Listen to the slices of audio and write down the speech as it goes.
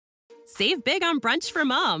Save big on brunch for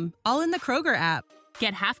mom, all in the Kroger app.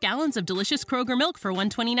 Get half gallons of delicious Kroger milk for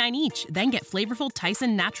 $1.29 each. Then get flavorful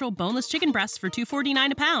Tyson natural boneless chicken breasts for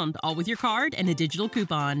 $2.49 a pound, all with your card and a digital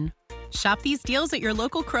coupon. Shop these deals at your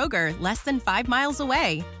local Kroger, less than 5 miles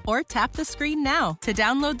away. Or tap the screen now to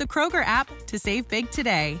download the Kroger app to save big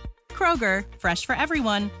today. Kroger, fresh for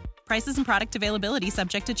everyone. Prices and product availability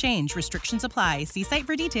subject to change. Restrictions apply. See site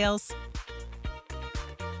for details.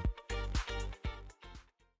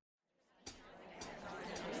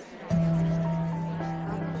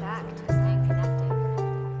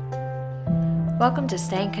 Welcome to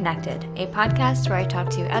Staying Connected, a podcast where I talk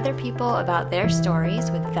to other people about their stories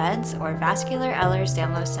with VEDS or vascular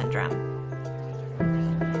Ehlers-Danlos syndrome.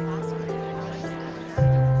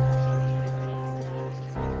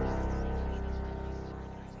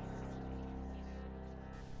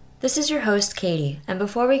 This is your host, Katie, and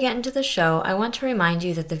before we get into the show, I want to remind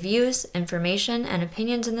you that the views, information, and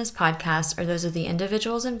opinions in this podcast are those of the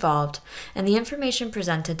individuals involved, and the information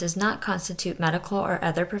presented does not constitute medical or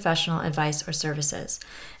other professional advice or services.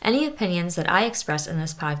 Any opinions that I express in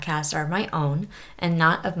this podcast are my own and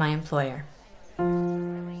not of my employer.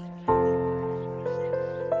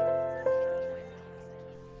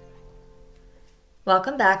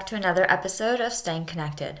 Welcome back to another episode of Staying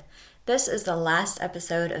Connected. This is the last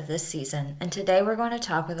episode of this season, and today we're going to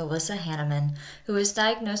talk with Elissa Hanneman, who was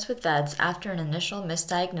diagnosed with VEDS after an initial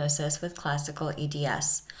misdiagnosis with classical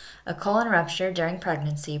EDS. A colon rupture during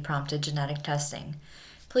pregnancy prompted genetic testing.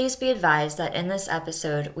 Please be advised that in this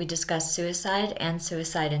episode, we discuss suicide and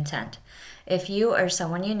suicide intent. If you or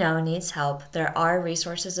someone you know needs help, there are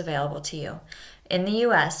resources available to you. In the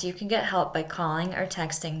U.S., you can get help by calling or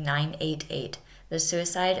texting 988. The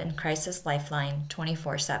Suicide and Crisis Lifeline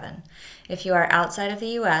 24/7. If you are outside of the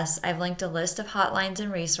U.S., I've linked a list of hotlines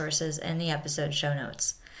and resources in the episode show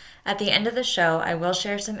notes. At the end of the show, I will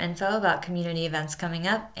share some info about community events coming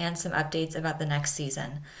up and some updates about the next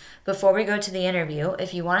season. Before we go to the interview,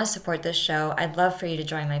 if you want to support this show, I'd love for you to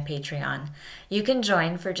join my Patreon. You can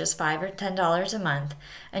join for just $5 or $10 a month,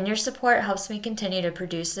 and your support helps me continue to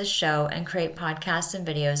produce this show and create podcasts and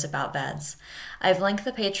videos about VEDS. I've linked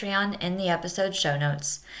the Patreon in the episode show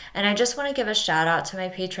notes, and I just want to give a shout out to my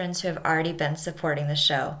patrons who have already been supporting the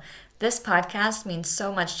show. This podcast means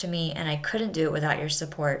so much to me, and I couldn't do it without your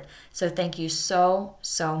support, so thank you so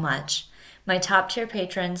much. My top tier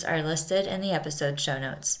patrons are listed in the episode show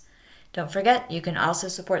notes. Don't forget, you can also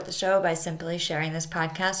support the show by simply sharing this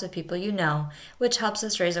podcast with people you know, which helps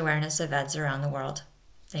us raise awareness of VEDS around the world.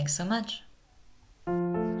 Thanks so much.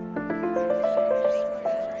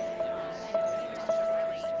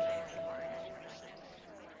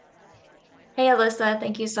 Hey, Elissa,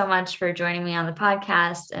 thank you so much for joining me on the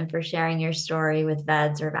podcast and for sharing your story with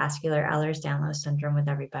VEDS or vascular Ehlers-Danlos syndrome with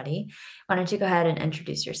everybody. Why don't you go ahead and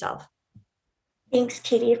introduce yourself? Thanks,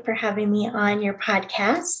 Katie, for having me on your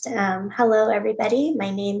podcast. Hello, everybody.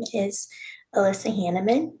 My name is Elissa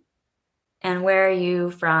Hanneman. And where are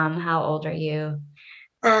you from? How old are you?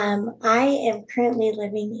 I am currently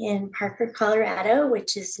living in Parker, Colorado,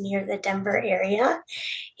 which is near the Denver area.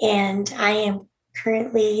 And I am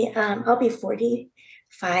currently, I'll be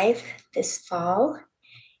 45 this fall.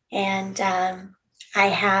 And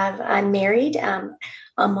I'm married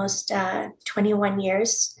almost 21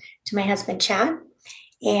 years to my husband, Chad.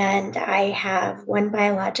 And I have one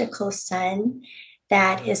biological son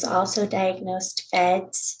that is also diagnosed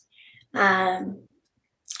VEDS.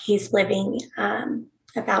 He's living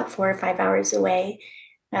about 4 or 5 hours away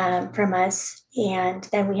from us. And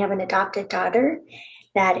then we have an adopted daughter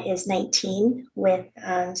that is 19 with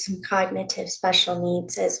some cognitive special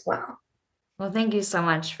needs as well. Well, thank you so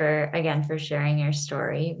much for sharing your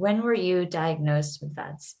story. When were you diagnosed with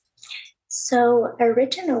VEDS? So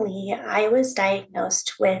originally, I was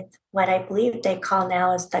diagnosed with what I believe they call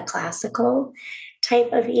now as the classical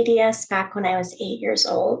type of EDS back when I was 8 years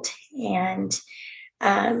old. And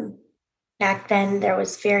back then, there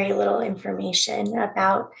was very little information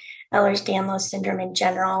about Ehlers-Danlos syndrome in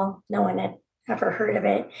general. No one had ever heard of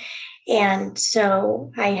it. And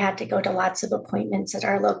so I had to go to lots of appointments at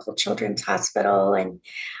our local children's hospital. And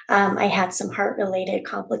I had some heart-related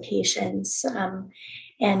complications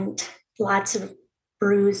and lots of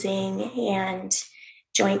bruising and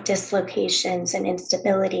joint dislocations and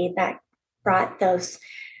instability that brought those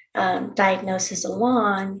diagnoses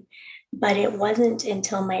along. But it wasn't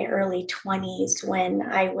until my early 20s when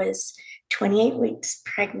I was 28 weeks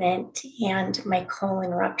pregnant and my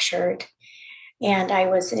colon ruptured. And I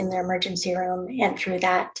was in the emergency room. And through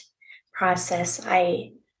that process,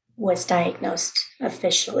 I was diagnosed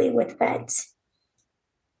officially with VEDS.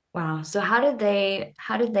 Wow. So how did they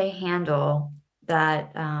handle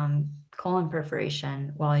that colon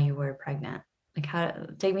perforation while you were pregnant?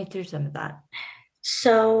 Like, take me through some of that.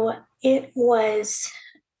 So it was,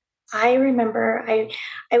 I remember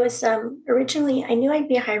I was originally, I knew I'd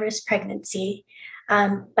be a high risk pregnancy.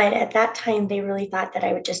 But at that time, they really thought that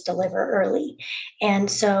I would just deliver early. And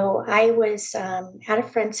so I was at a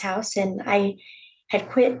friend's house, and I had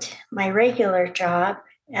quit my regular job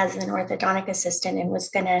as an orthodontic assistant and was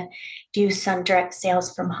going to do some direct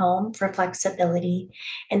sales from home for flexibility.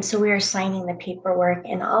 And so we were signing the paperwork.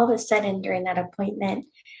 And all of a sudden, during that appointment,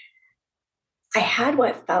 I had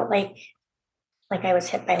what felt like I was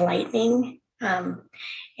hit by lightning.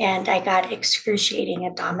 And I got excruciating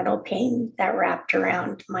abdominal pain that wrapped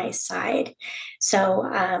around my side. So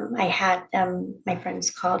I had my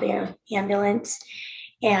friends call the ambulance.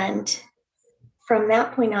 And from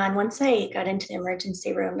that point on, once I got into the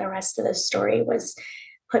emergency room, the rest of the story was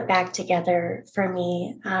put back together for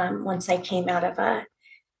me once I came out of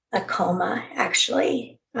a coma,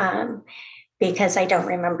 actually. Because I don't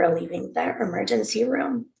remember leaving the emergency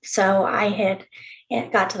room. So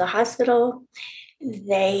got to the hospital.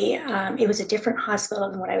 It was a different hospital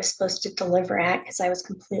than what I was supposed to deliver at because I was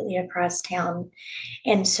completely across town.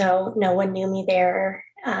 And so no one knew me there.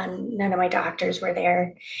 None of my doctors were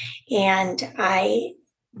there. And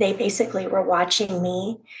they basically were watching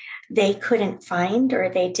me. They couldn't find, or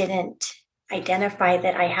they didn't identify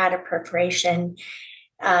that I had a perforation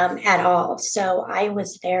at all. So I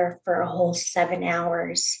was there for a whole 7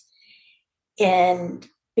 hours. And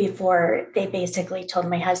before they basically told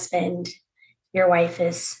my husband, your wife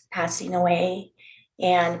is passing away.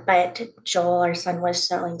 But Joel, our son, was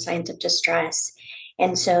showing signs of distress.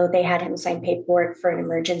 And so they had him sign paperwork for an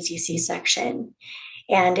emergency C-section.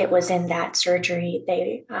 And it was in that surgery,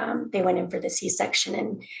 they went in for the C-section.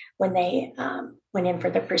 And when they went in for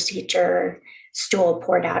the procedure, stool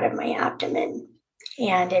poured out of my abdomen.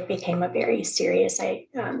 And it became a very serious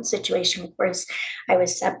situation. Of course, I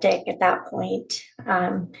was septic at that point.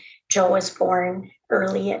 Joel was born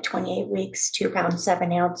early at 28 weeks, 2 pounds,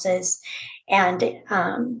 7 ounces. And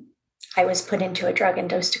I was put into a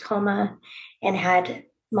drug-induced coma and had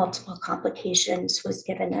multiple complications, was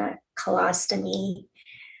given a colostomy.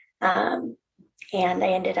 And I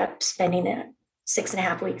ended up spending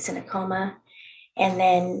 6.5 weeks in a coma. And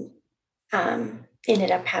then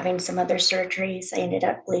ended up having some other surgeries. I ended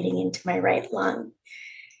up bleeding into my right lung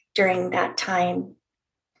during that time.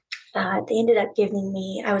 They ended up giving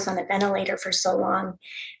me, I was on a ventilator for so long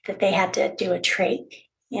that they had to do a trach.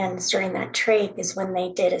 And during that trach is when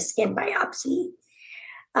they did a skin biopsy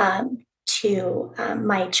to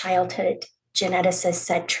my childhood geneticist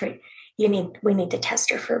said, we need to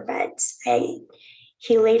test her for VEDS.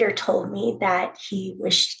 He later told me that he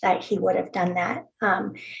wished that he would have done that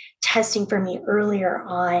testing for me earlier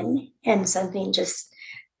on, and something just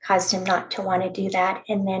caused him not to want to do that.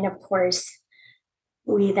 And then, of course,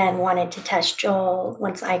 we then wanted to test Joel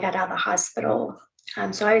once I got out of the hospital.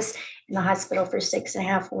 So I was in the hospital for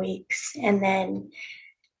 6.5 weeks, and then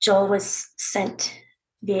Joel was sent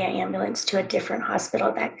via ambulance to a different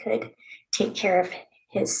hospital that could take care of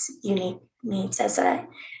his unique needs as a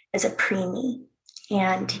preemie.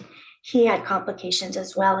 And he had complications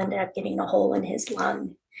as well, ended up getting a hole in his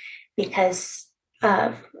lung because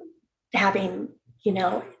of having,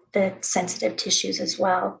 the sensitive tissues as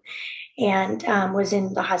well. And was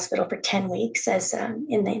in the hospital for 10 weeks as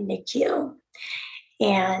in the NICU.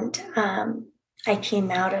 And I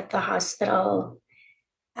came out of the hospital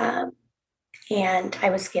and I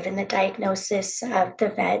was given the diagnosis of the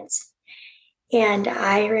VEDS. And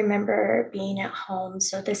I remember being at home.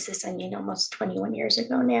 So this is, almost 21 years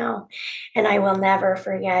ago now. And I will never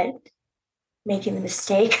forget making the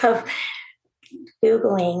mistake of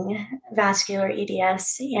Googling vascular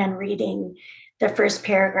EDS and reading the first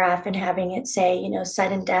paragraph and having it say,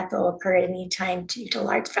 sudden death will occur at any time due to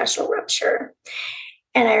large vessel rupture.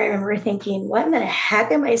 And I remember thinking, what in the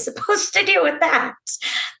heck am I supposed to do with that?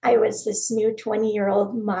 I was this new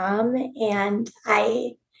 20-year-old mom, and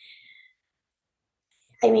I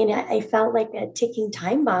felt like a ticking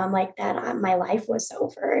time bomb, like that my life was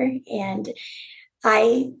over. And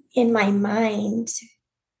I, in my mind,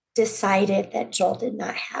 decided that Joel did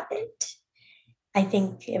not have it. I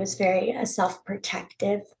think it was a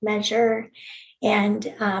self-protective measure.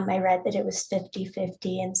 And I read that it was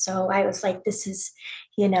 50-50. And so I was like, this is,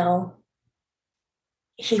 he won't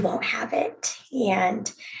have it.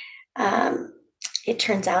 And it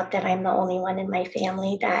turns out that I'm the only one in my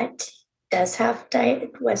family that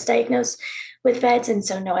was diagnosed with VEDS. And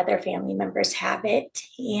so no other family members have it.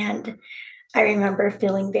 And I remember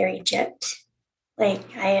feeling very gypped. Like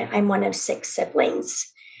I'm one of 6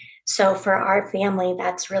 siblings. So for our family,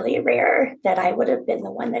 that's really rare that I would have been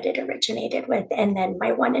the one that it originated with. And then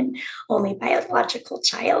my one and only biological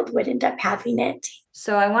child would end up having it.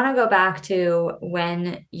 So I want to go back to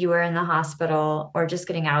when you were in the hospital or just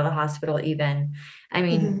getting out of the hospital even. I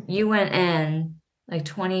mean, you went in like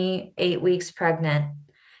 28 weeks pregnant,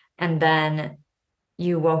 and then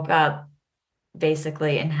you woke up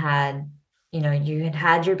basically and had, you had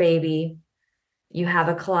had your baby, you have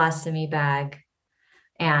a colostomy bag,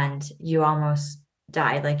 and you almost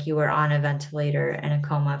died. Like you were on a ventilator and a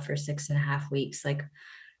coma for 6.5 weeks. Like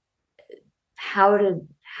how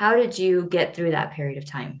did you get through that period of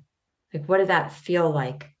time? Like what did that feel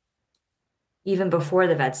like even before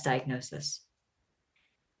the vet's diagnosis?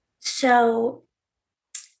 So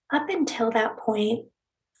up until that point,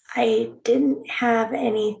 I didn't have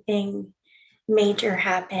anything major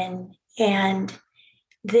happen. And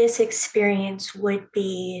this experience would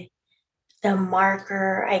be the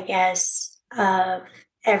marker, I guess, of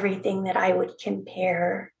everything that I would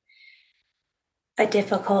compare a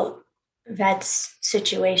difficult vet's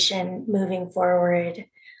situation moving forward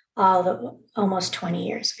almost 20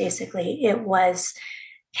 years. Basically it was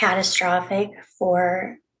catastrophic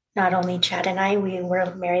for not only Chad and I. We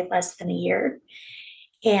were married less than a year,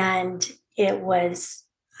 and it was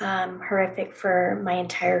horrific for my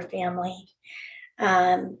entire family,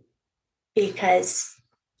 because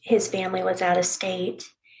his family was out of state.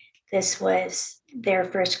 This was their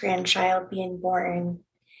first grandchild being born.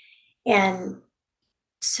 And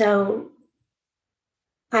so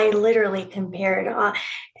I literally compared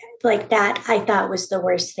like that. I thought was the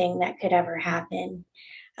worst thing that could ever happen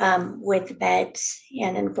with vets.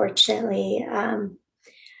 And unfortunately,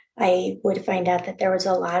 I would find out that there was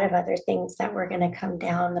a lot of other things that were going to come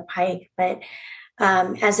down the pike. But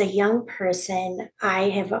as a young person, I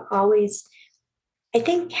have always, I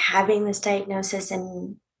think having this diagnosis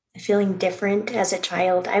and feeling different as a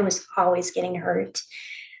child, I was always getting hurt.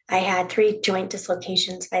 I had 3 joint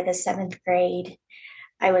dislocations by the 7th grade.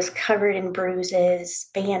 I was covered in bruises,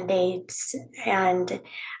 band-aids, and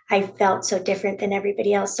I felt so different than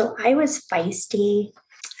everybody else. So I was feisty.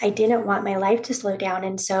 I didn't want my life to slow down.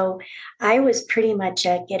 And so I was pretty much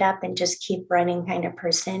a get up and just keep running kind of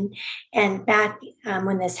person. And back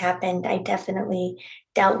when this happened, I definitely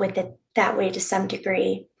dealt with it that way to some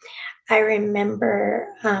degree. I remember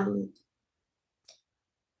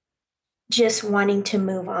just wanting to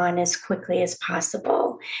move on as quickly as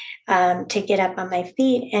possible, to get up on my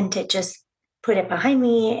feet and to just put it behind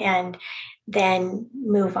me and then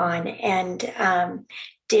move on. And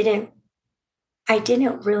didn't I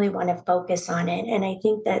didn't really want to focus on it. And I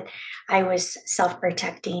think that I was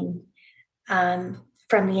self-protecting from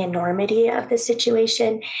the enormity of the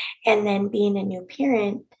situation. And then being a new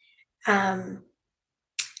parent, um,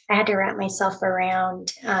 I had to wrap myself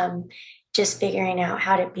around just figuring out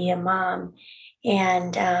how to be a mom.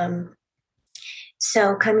 And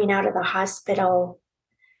so coming out of the hospital,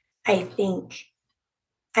 I think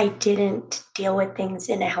I didn't deal with things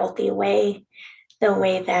in a healthy way, the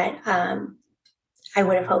way that I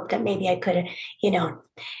would have hoped that maybe I could,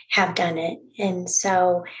 have done it. And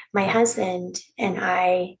so my husband and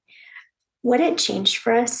I, what it changed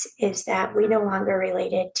for us is that we no longer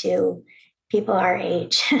related to people our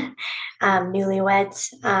age,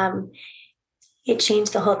 newlyweds. It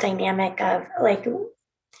changed the whole dynamic of like,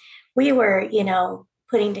 we were,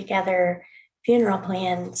 putting together funeral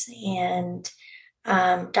plans and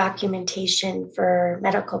documentation for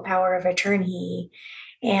medical power of attorney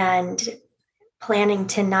and planning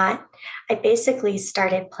to not, I basically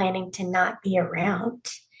started planning to not be around.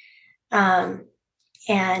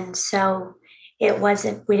 And so it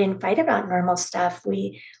wasn't, we didn't fight about normal stuff.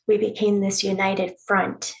 We became this united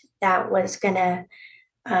front that was going to,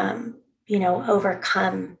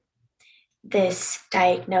 overcome this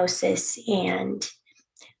diagnosis. And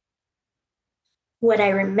what I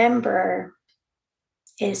remember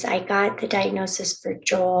is I got the diagnosis for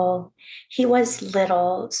Joel. He was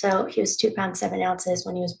little, so he was 2 pounds 7 ounces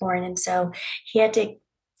when he was born. And so he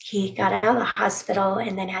got out of the hospital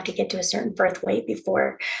and then had to get to a certain birth weight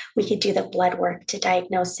before we could do the blood work to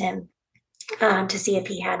diagnose him, to see if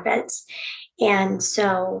he had VEDS. And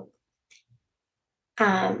so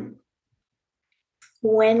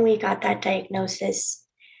when we got that diagnosis,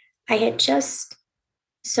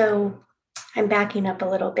 so I'm backing up a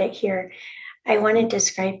little bit here. I want to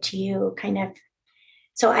describe to you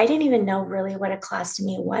so I didn't even know really what a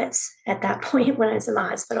colostomy was at that point when I was in the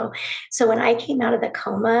hospital. So when I came out of the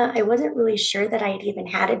coma, I wasn't really sure that I had even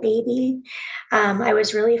had a baby. I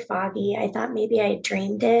was really foggy. I thought maybe I had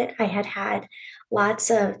dreamed it. I had had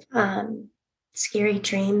lots of scary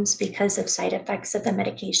dreams because of side effects of the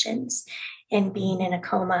medications and being in a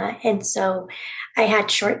coma. And so I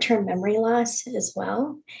had short term memory loss as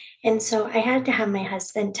well. And so I had to have my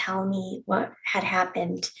husband tell me what had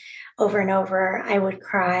happened over and over. I would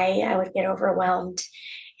cry, I would get overwhelmed,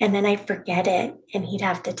 and then I'd forget it, and he'd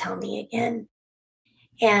have to tell me again.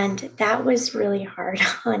 And that was really hard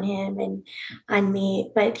on him and on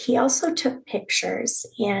me. But he also took pictures,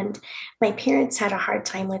 and my parents had a hard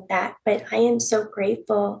time with that. But I am so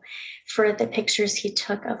grateful for the pictures he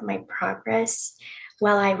took of my progress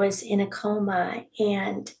while I was in a coma.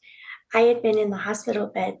 And I had been in the hospital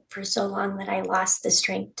bed for so long that I lost the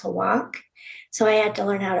strength to walk. So I had to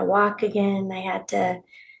learn how to walk again. I had to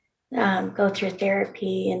go through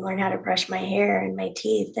therapy and learn how to brush my hair and my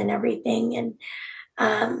teeth and everything. And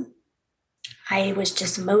um, I was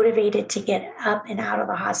just motivated to get up and out of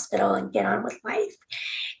the hospital and get on with life.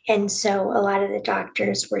 And so a lot of the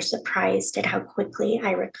doctors were surprised at how quickly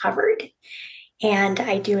I recovered. And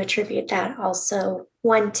I do attribute that also,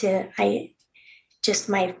 one, to I just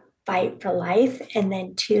my fight for life. And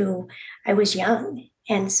then two, I was young.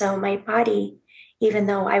 And so my body, even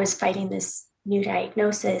though I was fighting this new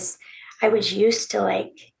diagnosis, I was used to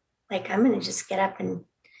like I'm gonna just get up and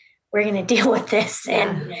we're going to deal with this.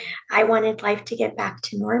 And I wanted life to get back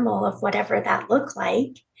to normal of whatever that looked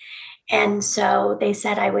like. And so they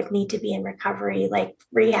said I would need to be in recovery, like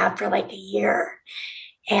rehab for like a year.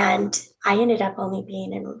 And I ended up only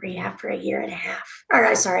being in rehab for a year and a half,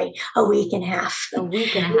 or sorry, a week and a half. A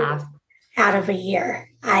week and a half. Out of a year.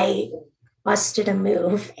 I busted a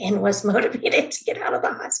move and was motivated to get out of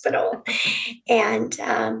the hospital. And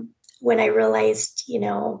when I realized,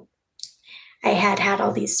 I had had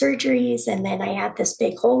all these surgeries, and then I had this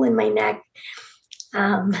big hole in my neck.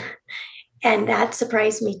 And that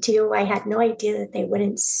surprised me too. I had no idea that they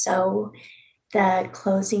wouldn't sew the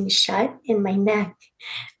closing shut in my neck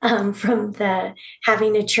from the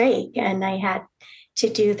having a trach. And I had to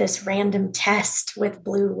do this random test with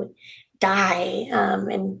blue dye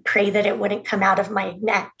and pray that it wouldn't come out of my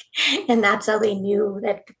neck. And that's how they knew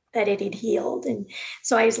that it had healed. And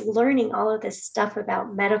so I was learning all of this stuff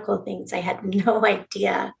about medical things I had no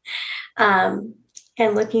idea. And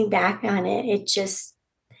looking back on it,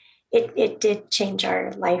 it did change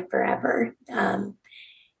our life forever. And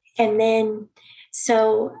then,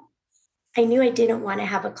 so I knew I didn't want to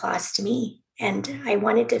have a colostomy, and I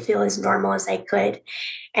wanted to feel as normal as I could.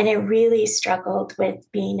 And I really struggled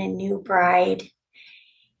with being a new bride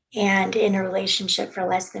and in a relationship for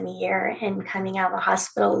less than a year, and coming out of the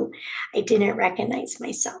hospital, I didn't recognize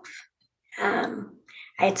myself. I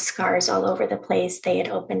had scars all over the place. They had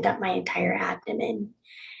opened up my entire abdomen.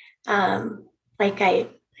 Like I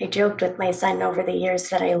joked with my son over the years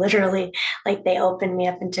that I literally, like, they opened me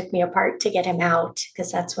up and took me apart to get him out,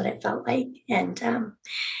 because that's what it felt like. And,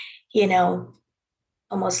 you know,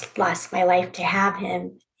 almost lost my life to have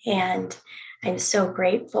him. And I'm so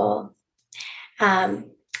grateful.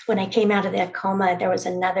 When I came out of that coma, there was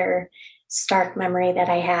another stark memory that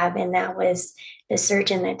I have, and that was the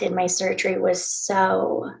surgeon that did my surgery was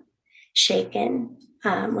so shaken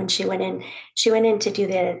when she went in. She went in to do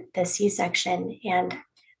the C-section and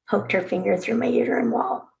poked her finger through my uterine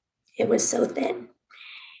wall. It was so thin.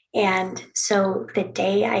 And so the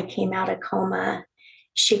day I came out of coma,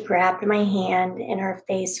 she grabbed my hand, and her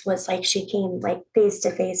face was like she came like face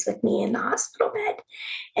to face with me in the hospital bed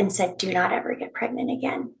and said, "Do not ever get pregnant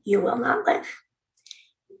again. You will not live."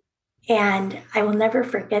 And I will never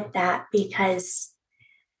forget that, because,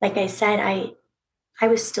 like I said, I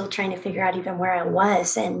was still trying to figure out even where I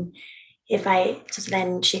was. And so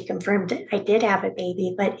then she confirmed I did have a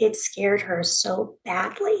baby, but it scared her so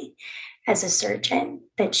badly as a surgeon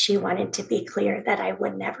that she wanted to be clear that I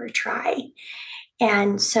would never try.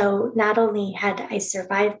 And so not only had I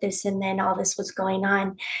survived this, and then all this was going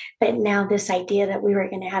on, but now this idea that we were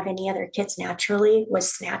going to have any other kids naturally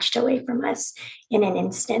was snatched away from us in an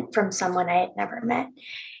instant from someone I had never met.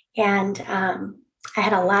 And I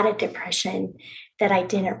had a lot of depression that I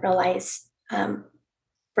didn't realize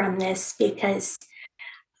from this, because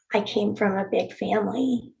I came from a big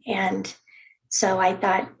family. And so I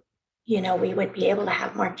thought, we would be able to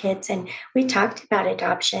have more kids. And we talked about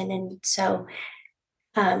adoption. And so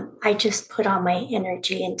I just put all my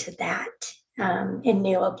energy into that, and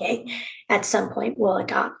knew, okay, at some point we'll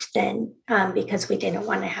adopt then, because we didn't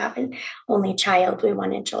want to have an only child. We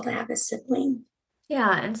wanted Joel to have a sibling.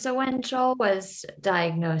 Yeah, and so when Joel was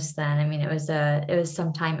diagnosed, then I mean, it was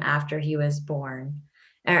sometime after he was born,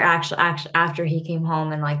 or actually after he came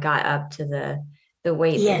home and like got up to the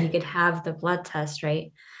weight that he could have the blood test,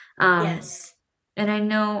 right? Yes. And I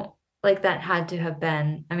know like that had to have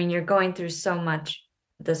been, I mean, you're going through so much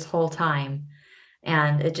this whole time,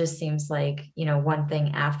 and it just seems like, one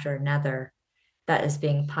thing after another that is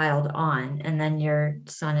being piled on, and then your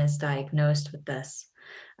son is diagnosed with this.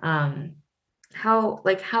 Um, how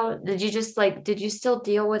did you just like, did you still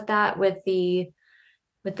deal with that with the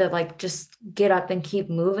like just get up and keep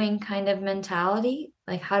moving kind of mentality?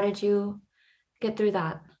 Like, how did you get through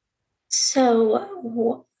that?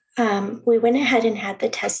 We went ahead and had the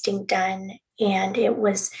testing done, and it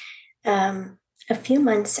was a few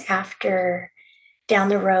months after down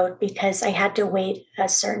the road because I had to wait a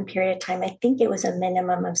certain period of time. I think it was a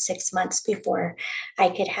minimum of 6 months before I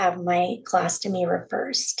could have my colostomy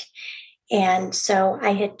reversed. And so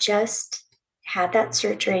I had just had that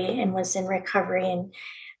surgery and was in recovery.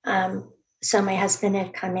 And so my husband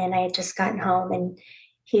had come in, I had just gotten home, and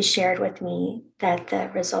he shared with me that the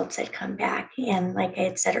results had come back. And like I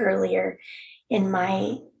had said earlier, in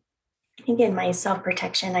my, I think in my self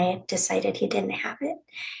protection, I had decided he didn't have it.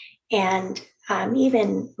 And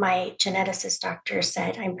even my geneticist doctor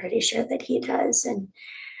said, I'm pretty sure that he does.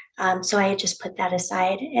 And so I had just put that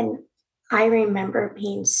aside. And I remember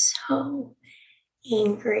being so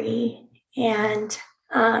angry. And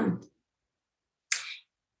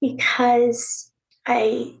because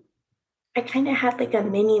I kind of had like a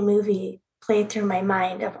mini movie played through my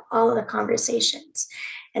mind of all the conversations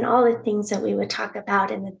and all the things that we would talk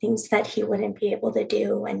about and the things that he wouldn't be able to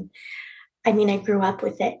do. And I mean, I grew up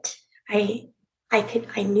with it. I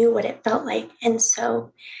I knew what it felt like. And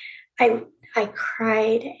so I I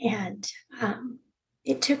cried, and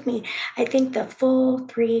it took me, I think the full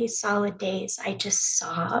 3 solid days, I just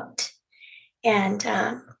sobbed. And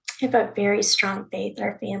I have a very strong faith.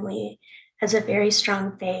 Our family has a very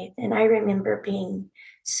strong faith. And I remember being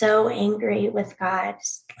so angry with God.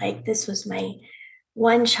 Like this was my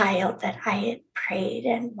one child that I had prayed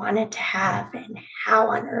and wanted to have. And how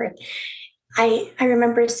on earth? I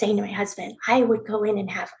remember saying to my husband, I would go in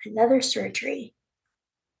and have another surgery,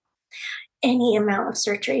 any amount of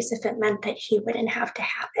surgeries, if it meant that he wouldn't have to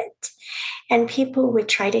have it. And people would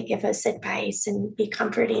try to give us advice and be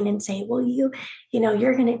comforting and say, well, you're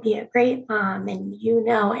going to be a great mom, and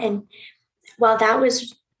and while that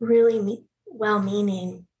was really well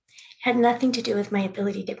meaning, had nothing to do with my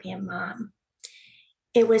ability to be a mom.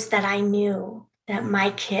 It was that I knew that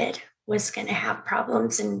my kid was going to have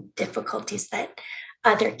problems and difficulties that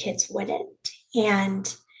other kids wouldn't.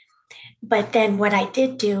 And but then what I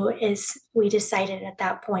did do is we decided at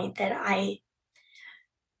that point that I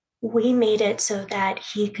we made it so that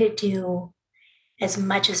he could do as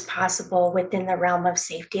much as possible within the realm of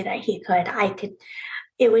safety that he could.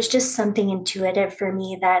 It was just something intuitive for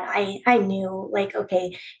me that I knew, like,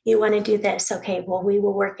 okay, you want to do this. Okay, well, we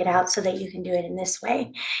will work it out so that you can do it in this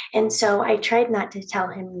way. And so I tried not to tell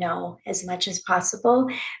him no as much as possible.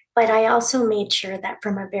 But I also made sure that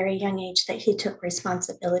from a very young age that he took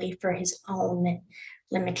responsibility for his own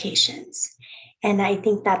limitations. And I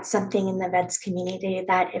think that's something in the vets community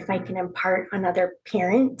that if I can impart on other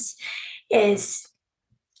parents is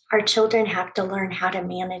our children have to learn how to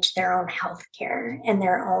manage their own health care and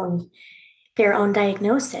their own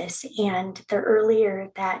diagnosis. And the earlier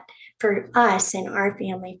that for us in our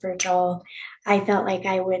family, for Joel, I felt like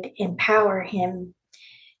I would empower him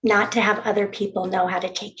not to have other people know how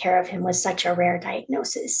to take care of him was such a rare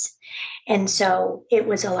diagnosis. And so it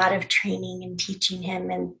was a lot of training and teaching him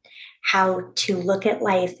and how to look at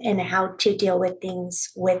life and how to deal with things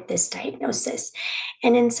with this diagnosis.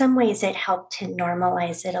 And in some ways, it helped to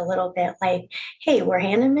normalize it a little bit like, hey, we're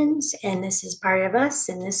Hannemans and this is part of us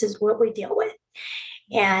and this is what we deal with.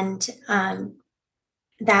 And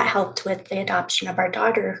that helped with the adoption of our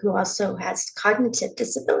daughter, who also has cognitive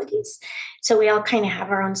disabilities. So we all kind of have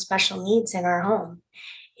our own special needs in our home.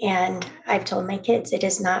 And I've told my kids it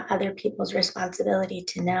is not other people's responsibility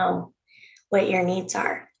to know what your needs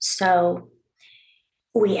are. So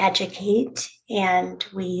we educate and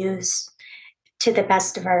we use to the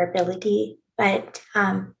best of our ability. But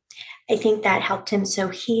I think that helped him. So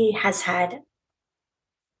he has had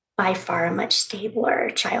by far a much stabler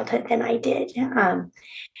childhood than I did.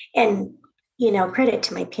 And, credit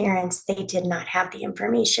to my parents, they did not have the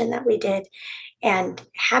information that we did. And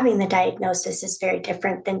having the diagnosis is very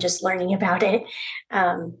different than just learning about it.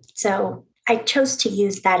 So I chose to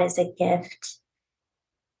use that as a gift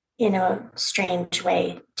in a strange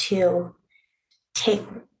way to take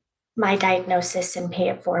my diagnosis and pay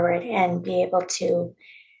it forward and be able to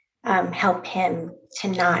help him to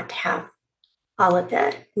not have all of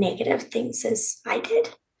the negative things as I did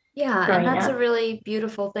Yeah, and growing that's a up. really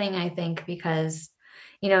beautiful thing, I think, because,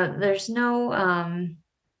 there's no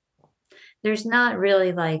there's not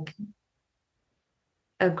really like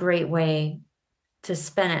a great way to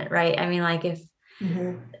spin it, right? I mean, like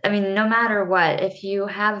no matter what, if you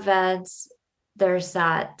have veds, there's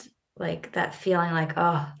that like that feeling like,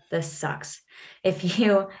 oh, this sucks. If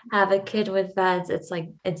you have a kid with veds, it's like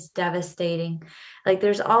it's devastating. Like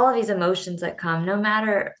there's all of these emotions that come, no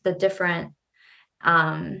matter the different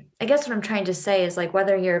I guess what I'm trying to say is like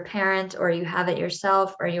whether you're a parent or you have it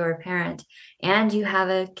yourself or you're a parent and you have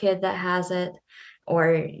a kid that has it,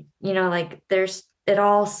 or like there's it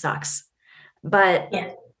all sucks. But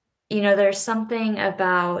Yeah. there's something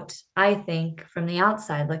about, I think, from the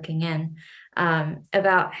outside looking in,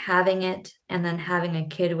 about having it and then having a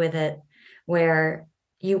kid with it where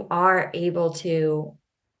you are able to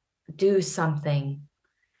do something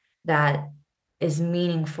that is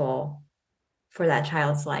meaningful for that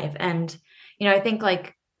child's life. And, I think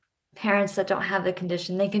like parents that don't have the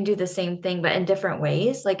condition, they can do the same thing, but in different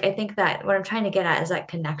ways. Like, I think that what I'm trying to get at is that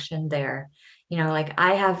connection there. Like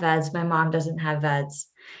I have veds, my mom doesn't have veds.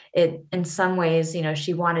 It, in some ways,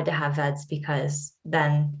 she wanted to have veds because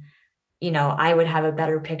then, I would have a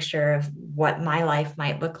better picture of what my life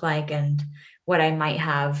might look like and what I might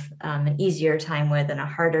have an easier time with and a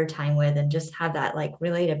harder time with, and just have that like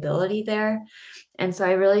relatability there. And so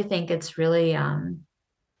I really think it's really,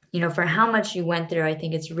 for how much you went through, I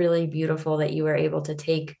think it's really beautiful that you were able to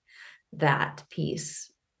take that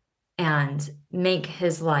piece and make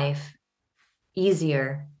his life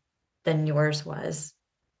easier than yours was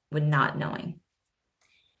with not knowing.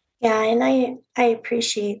 Yeah, and I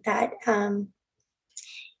appreciate that.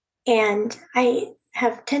 And I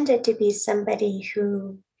have tended to be somebody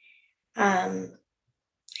who um,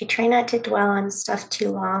 I try not to dwell on stuff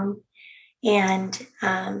too long and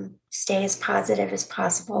stay as positive as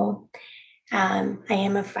possible. I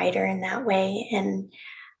am a fighter in that way, and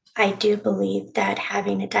I do believe that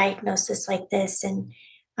having a diagnosis like this and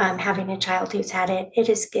having a child who's had it, it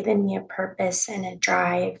has given me a purpose and a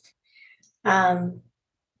drive. Um,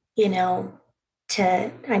 you know,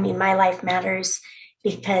 I mean, my life matters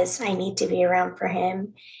because I need to be around for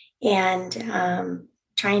him and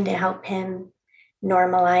trying to help him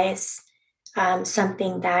normalize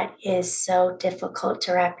something that is so difficult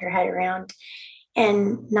to wrap your head around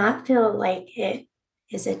and not feel like it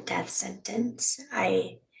is a death sentence.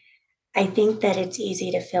 I think that it's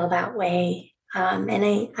easy to feel that way.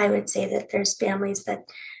 And I would say that there's families that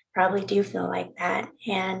probably do feel like that.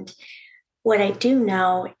 And what I do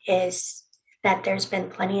know is that there's been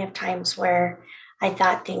plenty of times where I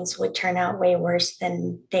thought things would turn out way worse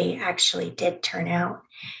than they actually did turn out.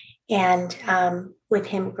 And with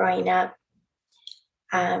him growing up,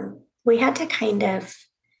 we had to kind of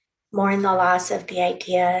mourn the loss of the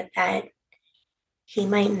idea that he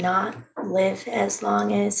might not live as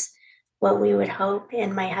long as what we would hope.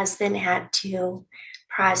 And my husband had to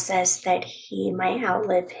process that he might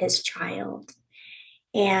outlive his child.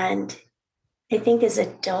 And I think as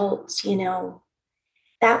adults,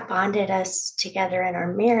 that bonded us together in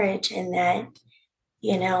our marriage, and that,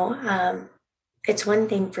 you know, um, it's one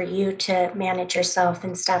thing for you to manage yourself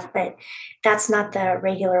and stuff, but that's not the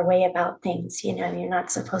regular way about things. You're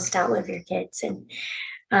not supposed to outlive your kids. And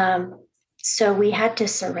um, so we had to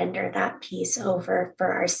surrender that piece over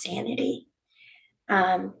for our sanity.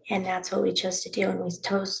 And that's what we chose to do. And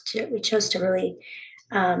we chose to really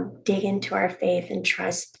dig into our faith and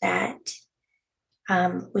trust that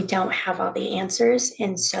we don't have all the answers.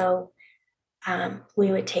 And so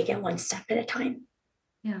we would take it one step at a time.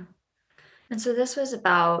 Yeah. And so this was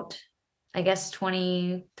about, I guess,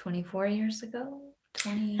 24 years ago.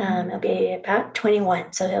 20. He'll be about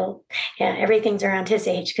 21. So yeah, everything's around his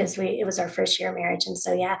age because it was our first year of marriage. And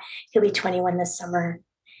so, yeah, he'll be 21 this summer.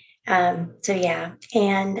 So yeah,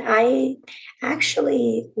 and I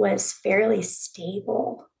actually was fairly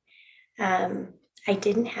stable. I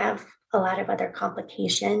didn't have a lot of other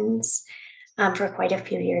complications for quite a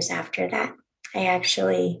few years after that. I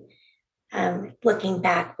actually, looking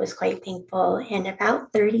back, was quite thankful. And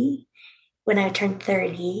about 30, when I turned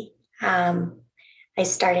 30, I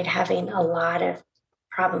started having a lot of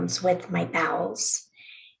problems with my bowels.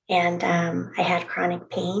 And I had chronic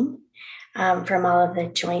pain from all of the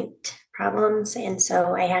joint problems. And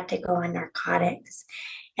so I had to go on narcotics,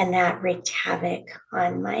 and that wreaked havoc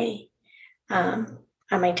um,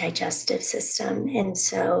 on my digestive system. And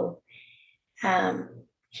so um,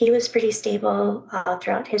 he was pretty stable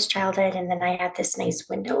throughout his childhood. And then I had this nice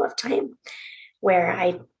window of time where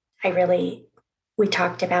I really, we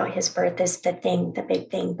talked about his birth as the thing, the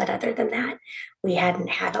big thing. But other than that, we hadn't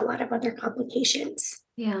had a lot of other complications.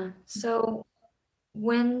 Yeah.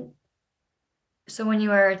 When you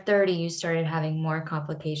were 30, you started having more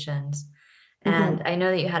complications. And I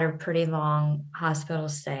know that you had a pretty long hospital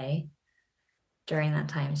stay during that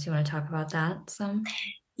time. So you want to talk about that some?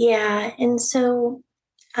 Yeah. And so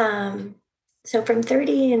from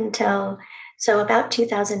 30 until, so about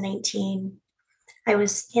 2019, I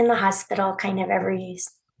was in the hospital kind of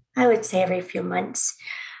I would say every few months.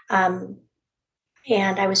 Um,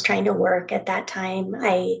 and I was trying to work at that time.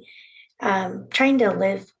 Trying to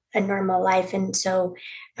live a normal life. And so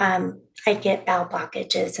I'd get bowel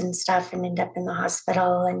blockages and stuff and end up in the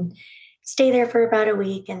hospital and stay there for about a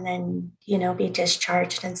week and then, be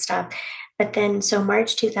discharged and stuff. But then, so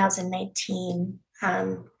March 2019,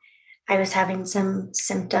 I was having some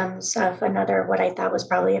symptoms of another, what I thought was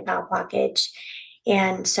probably a bowel blockage.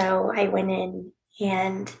 And so I went in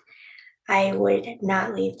and I would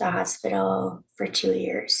not leave the hospital for 2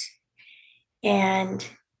 years. And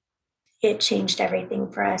it changed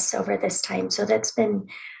everything for us over this time. So that's been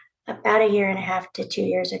about a year and a half to 2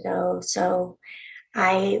 years ago. So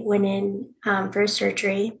I went in for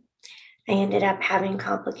surgery. I ended up having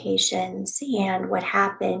complications. And what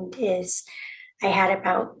happened is I had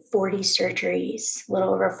about 40 surgeries, a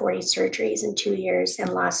little over 40 surgeries in 2 years,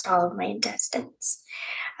 and lost all of my intestines.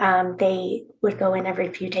 They would go in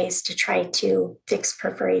every few days to try to fix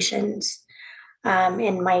perforations.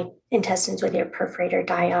 And my intestines would get perforate or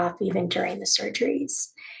die off even during the surgeries.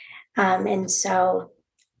 And so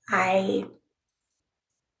I,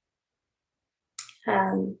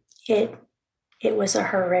 um, it, it was a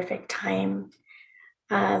horrific time.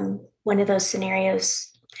 One of those scenarios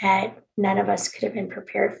that none of us could have been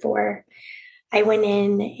prepared for. I went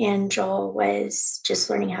in and Joel was just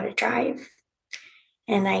learning how to drive.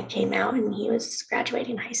 And I came out and he was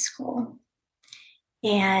graduating high school.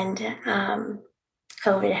 And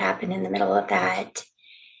COVID happened in the middle of that.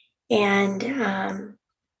 And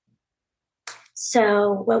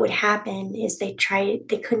so what would happen is they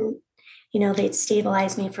couldn't, they'd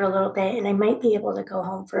stabilize me for a little bit and I might be able to go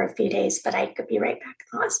home for a few days, but I could be right back in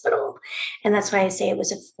the hospital. And that's why I say it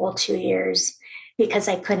was a full 2 years because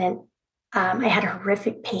I couldn't, I had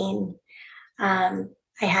horrific pain. I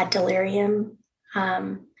had delirium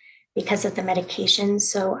because of the medication.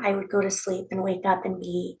 So I would go to sleep and wake up and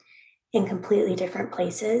be in completely different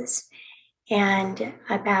places. And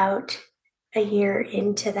about a year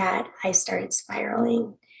into that, I started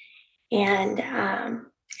spiraling. And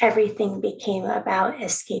everything became about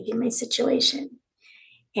escaping my situation.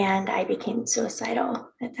 And I became suicidal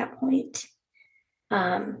at that point.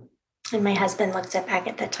 And my husband looks back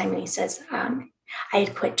at that time and he says, I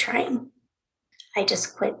had quit trying. I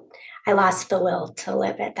just quit. I lost the will to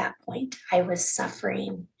live at that point. I was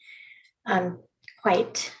suffering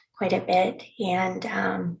quite a bit. And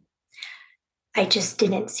I just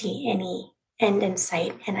didn't see any end in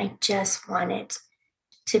sight. And I just wanted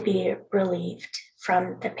to be relieved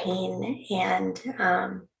from the pain. And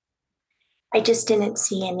I just didn't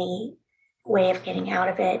see any way of getting out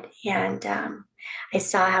of it. And I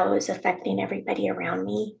saw how it was affecting everybody around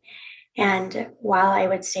me. And while I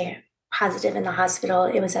would stay positive in the hospital,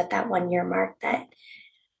 it was at that 1 year mark that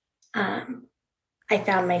I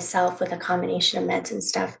found myself with a combination of meds and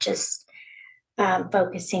stuff, just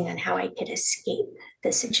focusing on how I could escape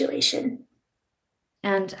the situation.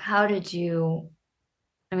 And how did you,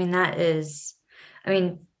 I mean,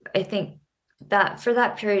 I think that for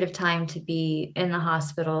that period of time to be in the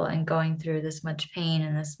hospital and going through this much pain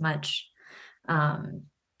and this much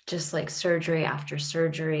just like surgery after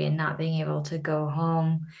surgery and not being able to go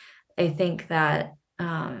home, I think that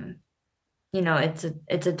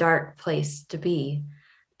it's a dark place to be.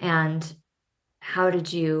 And how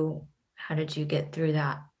did you get through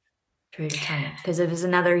that period of time? Because it was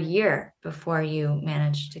another year before you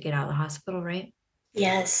managed to get out of the hospital, right?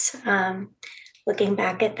 Yes. Looking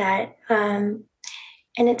back at that, and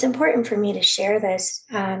it's important for me to share this.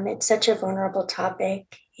 It's such a vulnerable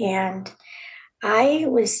topic. And I've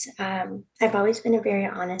always been a very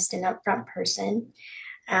honest and upfront person.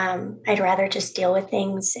 I'd rather just deal with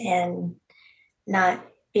things and not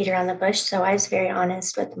beat around the bush. So I was very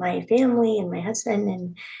honest with my family and my husband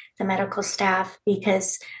and the medical staff,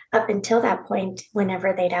 because up until that point,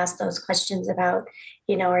 whenever they'd ask those questions about,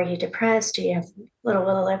 are you depressed? Do you have little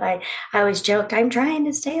will to live? I always joked, I'm trying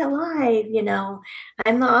to stay alive.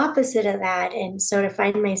 I'm the opposite of that. And so to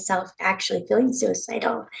find myself actually feeling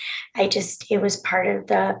suicidal, it was part of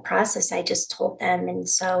the process. I just told them. And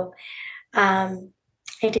so I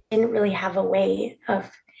didn't really have a way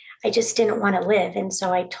of, I just didn't want to live. And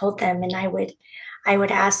so I told them, and I would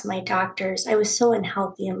ask my doctors, I was so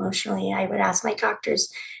unhealthy emotionally. I would ask my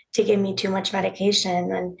doctors to give me too much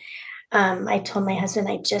medication. And I told my husband,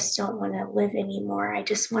 I just don't want to live anymore. I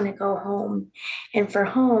just want to go home. And for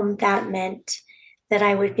home, that meant that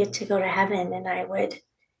I would get to go to heaven and I would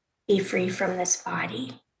be free from this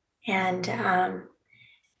body. And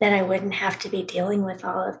that I wouldn't have to be dealing with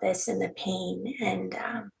all of this and the pain and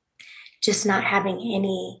just not having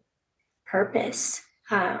any purpose.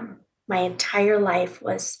 My entire life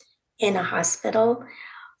was in a hospital,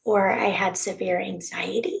 or I had severe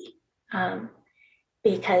anxiety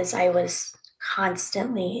because I was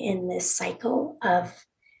constantly in this cycle of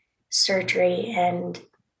surgery and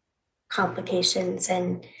complications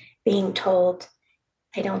and being told,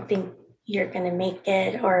 I don't think you're going to make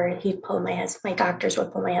it. Or he'd pull my doctors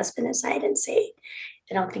would pull my husband aside and say,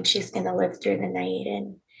 I don't think she's going to live through the night.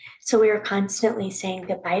 And so we were constantly saying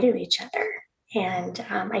goodbye to each other. And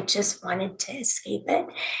I just wanted to escape it.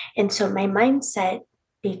 And so my mindset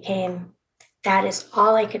became that is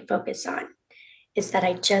all I could focus on, is that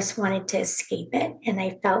I just wanted to escape it. And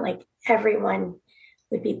I felt like everyone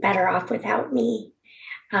would be better off without me,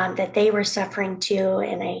 that they were suffering too.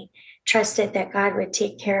 And I trusted that God would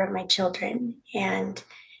take care of my children, and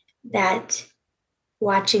that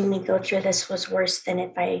watching me go through this was worse than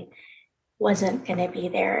if I wasn't going to be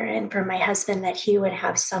there. And for my husband, that he would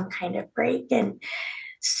have some kind of break. And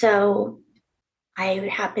so I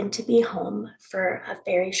happened to be home for a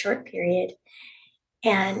very short period.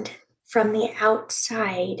 And from the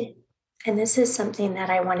outside, and this is something that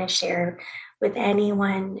I want to share with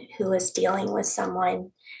anyone who is dealing with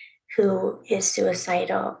someone who is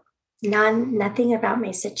suicidal. Nothing about my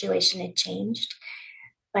situation had changed,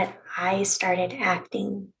 but I started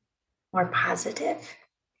acting more positive.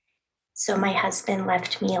 So my husband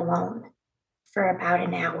left me alone for about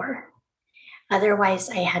an hour. Otherwise,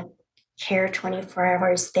 I had care 24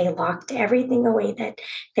 hours. They locked everything away that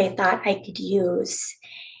they thought I could use.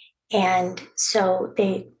 And so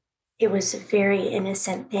it was a very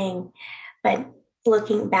innocent thing. But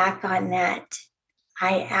looking back on that,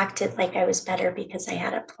 I acted like I was better because I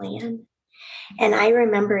had a plan. And I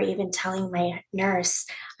remember even telling my nurse,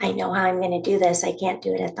 I know how I'm going to do this. I can't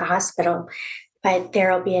do it at the hospital, but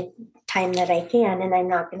there will be a time that I can, and I'm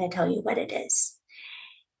not going to tell you what it is.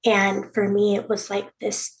 And for me, it was like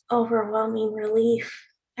this overwhelming relief.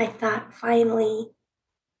 I thought, finally,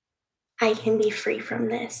 I can be free from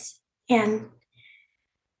this. And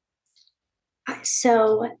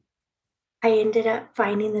so I ended up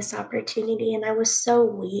finding this opportunity, and I was so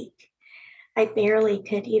weak. I barely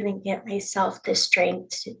could even get myself the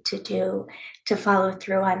strength to follow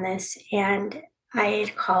through on this. And I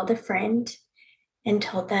had called a friend and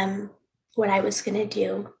told them what I was going to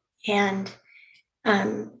do. And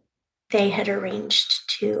they had arranged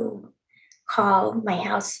to call my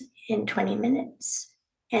house in 20 minutes.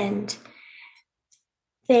 And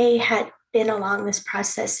they had been along this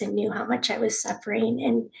process and knew how much I was suffering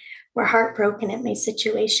and were heartbroken at my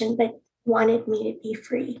situation, but wanted me to be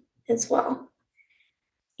free as well.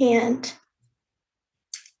 And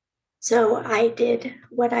so I did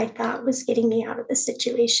what I thought was getting me out of the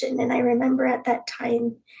situation. And I remember at that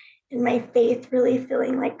time in my faith really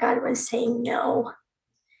feeling like God was saying, no,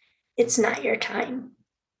 it's not your time.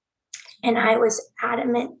 And I was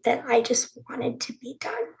adamant that I just wanted to be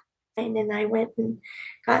done. And then I went and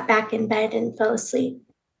got back in bed and fell asleep.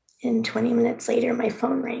 And 20 minutes later, my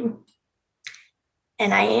phone rang.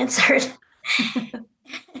 And I answered.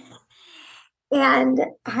 And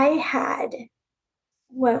I had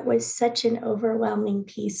what was such an overwhelming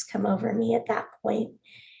peace come over me at that point.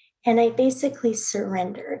 And I basically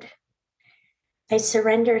surrendered. I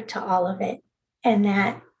surrendered to all of it. And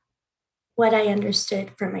that what I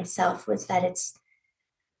understood for myself was that it's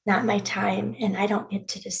not my time and I don't get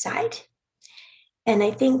to decide. And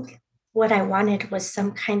I think what I wanted was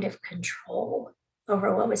some kind of control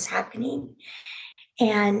over what was happening.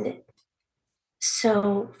 And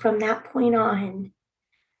so from that point on,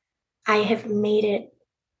 I have made it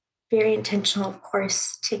very intentional, of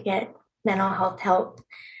course, to get mental health help.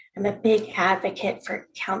 I'm a big advocate for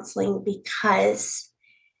counseling because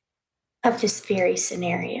of this very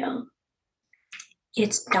scenario.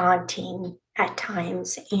 It's daunting at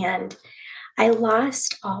times, and I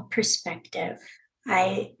lost all perspective.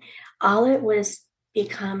 All it was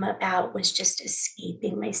become about was just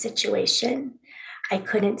escaping my situation. I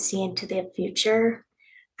couldn't see into the future.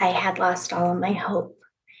 I had lost all of my hope,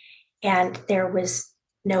 and there was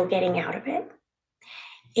no getting out of it.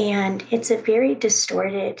 And it's a very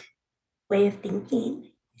distorted way of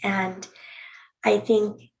thinking. And I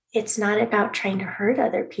think it's not about trying to hurt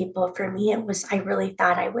other people. For me, I really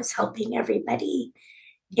thought I was helping everybody,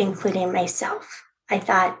 including myself. I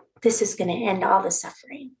thought this is going to end all the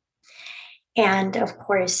suffering. And of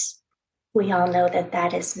course, we all know that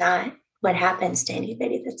that is not what happens to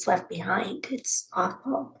anybody that's left behind. It's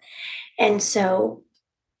awful. And so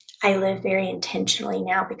I live very intentionally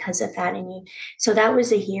now because of that. So that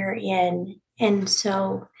was a year in. And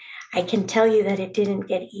so I can tell you that it didn't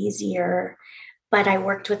get easier, but I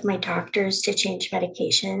worked with my doctors to change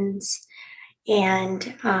medications.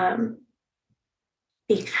 And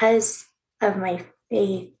because of my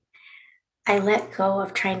faith, I let go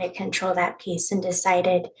of trying to control that piece and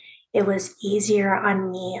decided it was easier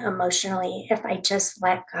on me emotionally if I just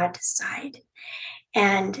let God decide.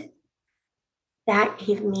 And that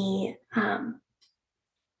gave me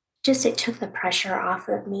it took the pressure off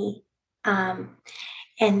of me. And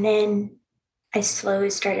then I slowly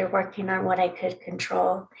started working on what I could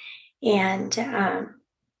control. And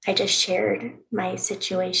I just shared my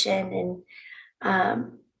situation, and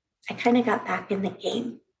I kind of got back in the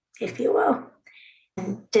game, if you will,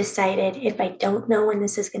 and decided if I don't know when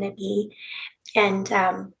this is going to be, and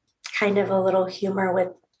kind of a little humor with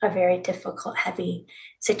a very difficult, heavy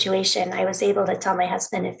situation, I was able to tell my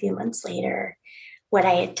husband a few months later what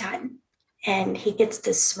I had done. And he gets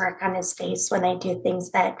this smirk on his face when I do things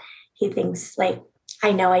that he thinks like,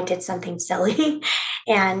 I know I did something silly.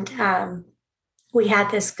 And we had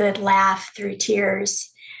this good laugh through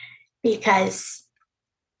tears because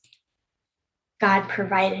God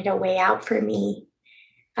provided a way out for me.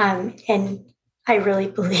 And I really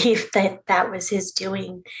believe that that was his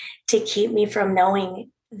doing to keep me from knowing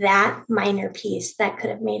that minor piece that could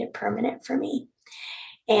have made it permanent for me.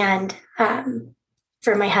 And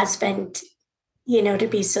for my husband, to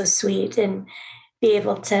be so sweet and be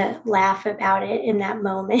able to laugh about it in that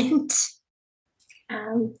moment.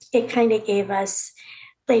 It kind of gave us,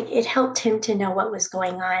 like, it helped him to know what was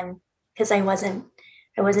going on because I wasn't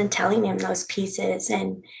telling him those pieces,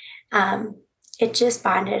 and it just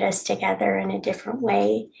bonded us together in a different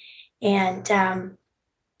way. And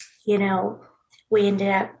we ended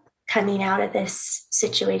up coming out of this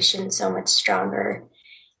situation so much stronger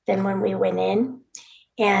than when we went in.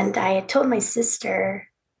 And I had told my sister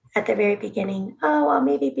at the very beginning, oh, I'll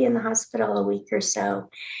maybe be in the hospital a week or so.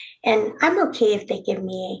 And I'm okay if they give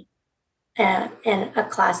me a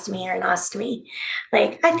colostomy or an ostomy.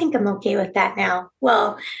 Like, I think I'm okay with that now.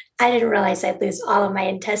 Well, I didn't realize I'd lose all of my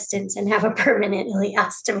intestines and have a permanent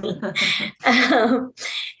ileostomy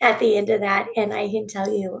at the end of that. And I can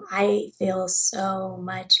tell you, I feel so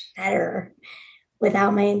much better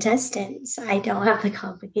without my intestines. I don't have the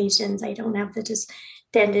complications. I don't have the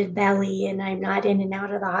distended belly, and I'm not in and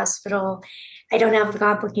out of the hospital. I don't have the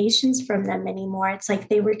complications from them anymore. It's like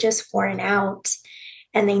they were just worn out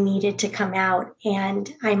and they needed to come out.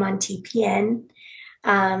 And I'm on TPN,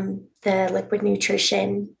 the liquid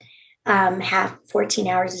nutrition, have 14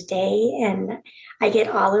 hours a day. And I get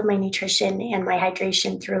all of my nutrition and my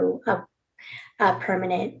hydration through a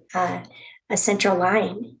permanent, a central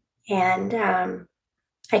line. And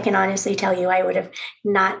I can honestly tell you, I would have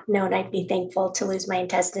not known I'd be thankful to lose my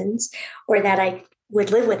intestines or that I would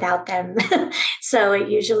live without them. So it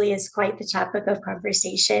usually is quite the topic of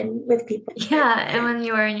conversation with people. Yeah. And when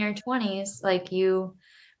you were in your 20s, like, you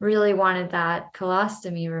really wanted that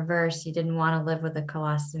colostomy reversed. You didn't want to live with a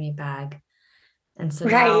colostomy bag. And so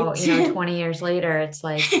now, Right. 20 years later, it's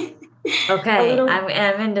like, A okay, little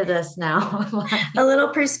I'm into this now. a little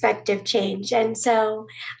perspective change. And so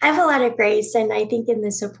I have a lot of grace. And I think in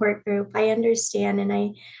the support group, I understand. And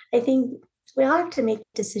I think we all have to make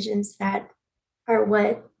decisions that are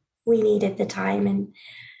what we need at the time. And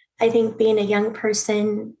I think being a young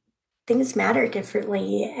person, things matter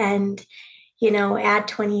differently. And, add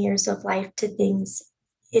 20 years of life to things,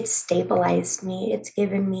 it's stabilized me. It's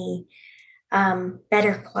given me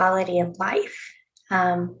better quality of life.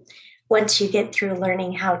 Once you get through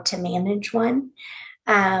learning how to manage one,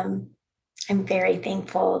 I'm very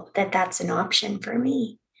thankful that that's an option for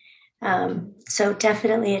me. So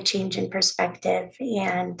definitely a change in perspective.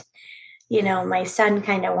 And, my son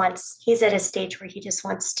kind of he's at a stage where he just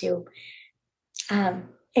wants to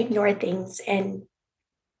ignore things and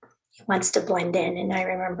he wants to blend in. And I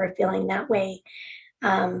remember feeling that way.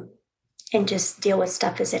 And just deal with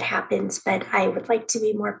stuff as it happens. But I would like to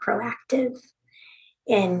be more proactive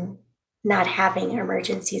in not having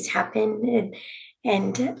emergencies happen.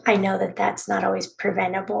 And I know that that's not always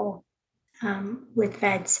preventable with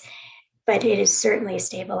veds, but it has certainly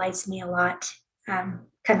stabilized me a lot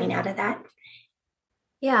coming out of that.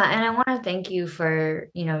 Yeah. And I want to thank you for,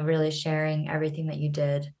 really sharing everything that you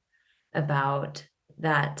did about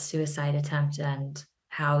that suicide attempt and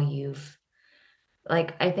how you've,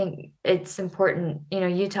 like, I think it's important,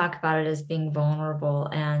 you talk about it as being vulnerable,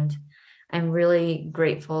 and I'm really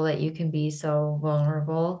grateful that you can be so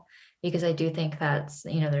vulnerable because I do think that's,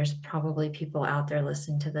 there's probably people out there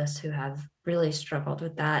listening to this who have really struggled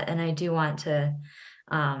with that. And I do want to,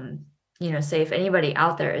 say if anybody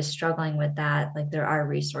out there is struggling with that, like there are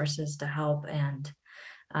resources to help. And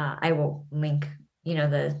I will link,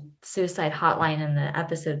 the suicide hotline in the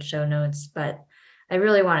episode show notes. But I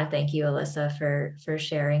really want to thank you, Elissa, for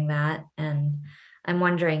sharing that. And I'm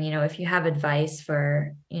wondering, if you have advice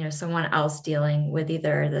for, someone else dealing with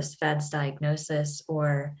either this VEDS diagnosis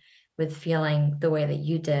or with feeling the way that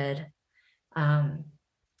you did,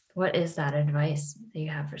 what is that advice that you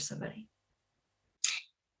have for somebody?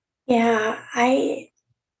 Yeah, I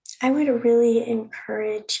would really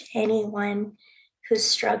encourage anyone who's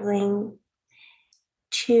struggling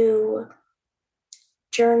to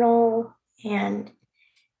journal and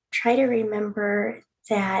try to remember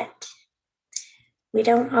that we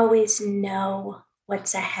don't always know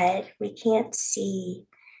what's ahead. We can't see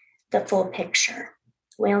the full picture.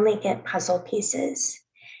 We only get puzzle pieces.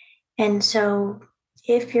 And so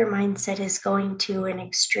if your mindset is going to an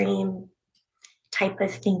extreme type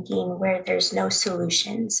of thinking where there's no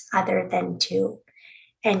solutions other than to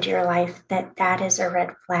end your life, that is a red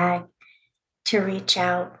flag to reach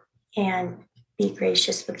out and be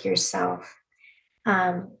gracious with yourself,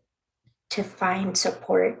 to find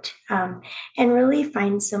support, and really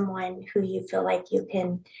find someone who you feel like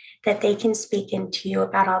that they can speak into you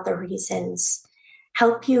about all the reasons,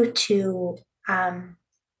 help you to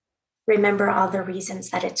remember all the reasons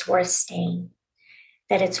that it's worth staying,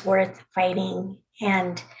 that it's worth fighting,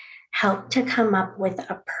 and help to come up with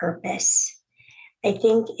a purpose. I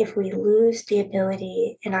think if we lose the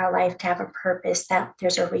ability in our life to have a purpose, that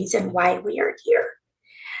there's a reason why we are here,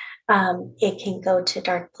 it can go to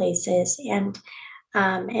dark places. And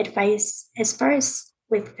advice, as far as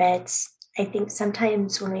with VEDS, I think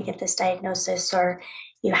sometimes when we get this diagnosis or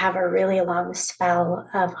you have a really long spell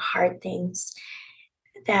of hard things,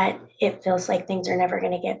 that it feels like things are never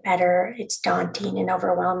going to get better, it's daunting and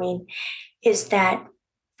overwhelming, is that,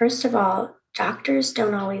 first of all, doctors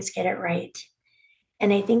don't always get it right.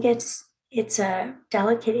 And I think it's a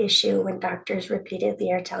delicate issue when doctors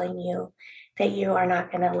repeatedly are telling you that you are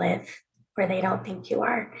not going to live, or they don't think you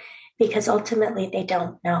are, because ultimately they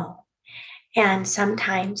don't know. And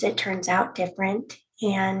sometimes it turns out different.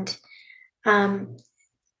 And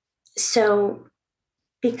so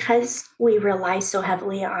because we rely so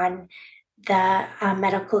heavily on the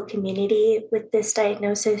medical community with this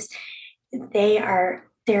diagnosis, they're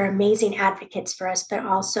amazing advocates for us, but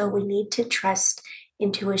also we need to trust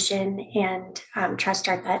intuition and trust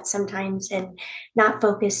our gut sometimes, and not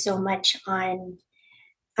focus so much on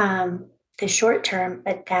the short term,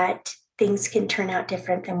 but that things can turn out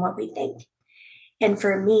different than what we think. And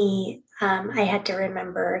for me, I had to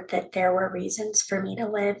remember that there were reasons for me to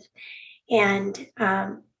live. And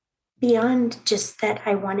beyond just that,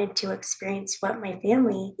 I wanted to experience what my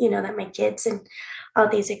family, that my kids and all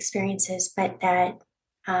these experiences, but that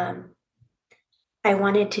I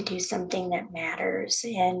wanted to do something that matters.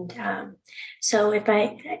 And so if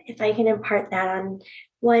I can impart that on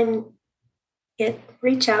one,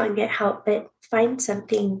 reach out and get help, but find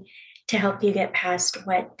something to help you get past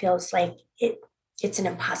what feels like it's an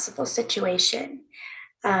impossible situation,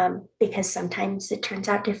 because sometimes it turns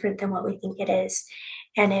out different than what we think it is.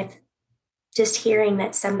 And if just hearing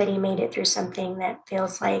that somebody made it through something that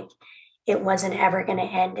feels like it wasn't ever going to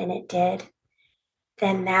end and it did,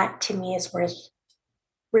 then that to me is worth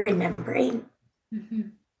remembering. Mm-hmm.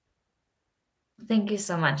 Thank you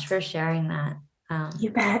so much for sharing that.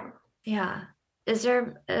 You bet. Yeah. Is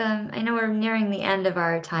there, I know we're nearing the end of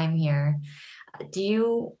our time here. Do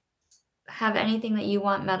you have anything that you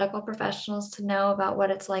want medical professionals to know about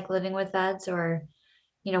what it's like living with VEDS, or,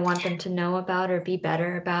 want them to know about or be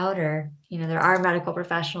better about, or, there are medical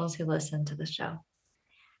professionals who listen to the show?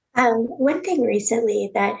 One thing recently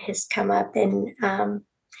that has come up, and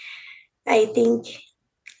I think,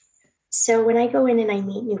 so when I go in and I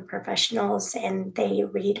meet new professionals and they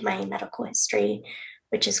read my medical history,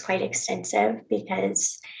 which is quite extensive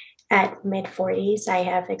because at mid 40s, I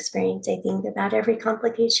have experienced, I think, about every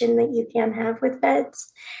complication that you can have with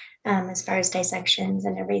VEDS, as far as dissections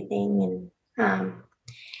and everything. And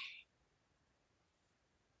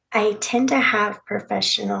I tend to have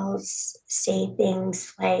professionals say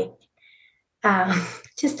things like,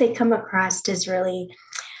 just they come across as really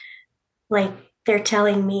like they're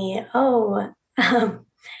telling me, oh,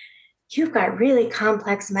 you've got really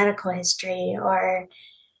complex medical history, or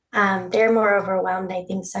they're more overwhelmed, I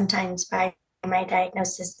think, sometimes by my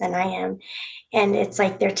diagnosis than I am. And it's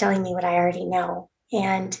like they're telling me what I already know.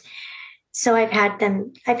 And so I've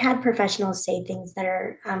had professionals say things that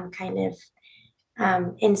are kind of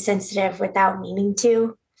insensitive without meaning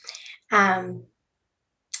to. And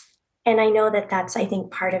I know that that's, I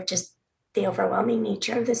think, part of just the overwhelming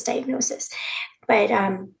nature of this diagnosis. But,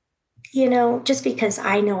 just because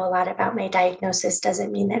I know a lot about my diagnosis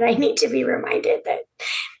doesn't mean that I need to be reminded that,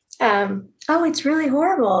 oh, it's really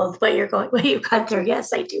horrible what you've gone through.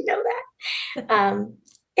 Yes, I do know that.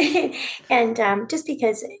 And just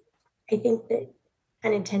because I think that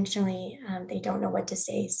unintentionally they don't know what to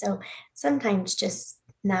say. So sometimes just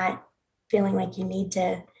not feeling like you need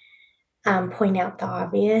to point out the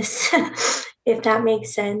obvious, if that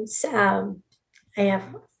makes sense. I have,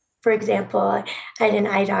 for example, I had an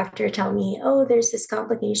eye doctor tell me, oh, there's this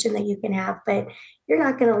complication that you can have, but you're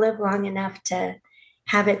not going to live long enough to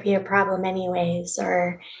have it be a problem anyways.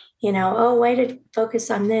 Or, oh, why did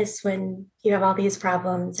focus on this when you have all these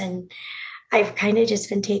problems? And I've kind of just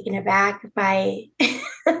been taken aback by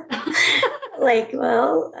like,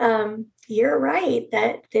 well, you're right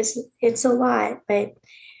that it's a lot, but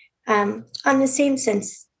on the same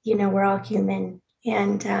sense, we're all human.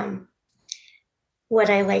 And what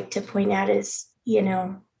I like to point out is,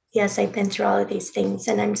 yes, I've been through all of these things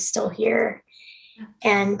and I'm still here.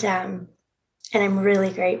 And I'm really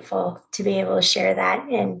grateful to be able to share that.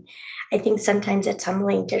 And I think sometimes it's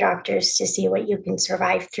humbling to doctors to see what you can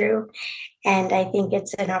survive through. And I think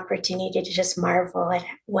it's an opportunity to just marvel at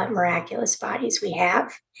what miraculous bodies we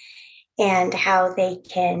have and how they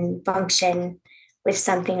can function with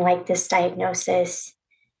something like this diagnosis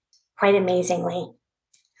quite amazingly.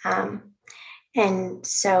 And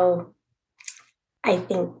so I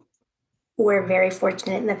think we're very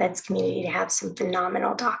fortunate in the vets community to have some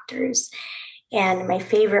phenomenal doctors. And my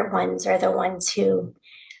favorite ones are the ones who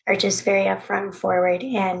are just very upfront and forward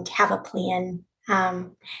and have a plan.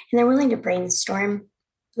 And they're willing to brainstorm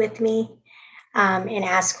with me and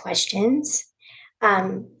ask questions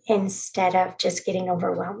instead of just getting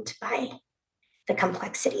overwhelmed by the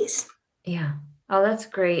complexities. Yeah. Oh, that's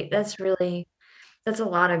great. That's a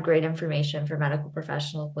lot of great information for medical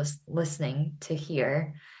professionals listening to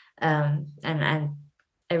hear. And I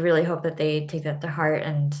really hope that they take that to heart.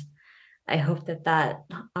 And I hope that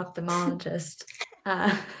ophthalmologist,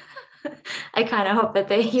 I kind of hope that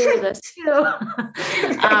they hear this too.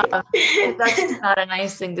 That's just not a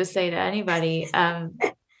nice thing to say to anybody.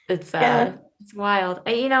 It's wild.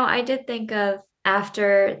 I did think of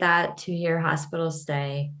after that 2-year hospital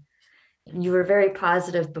stay, you were very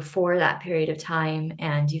positive before that period of time,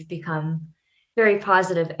 and you've become very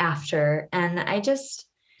positive after. And I just,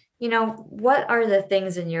 what are the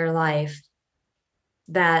things in your life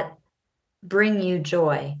that bring you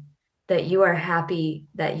joy, that you are happy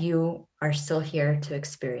that you are still here to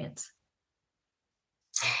experience?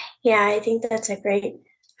 Yeah, I think that's a great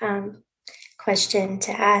question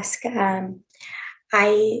to ask.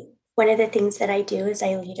 One of the things that I do is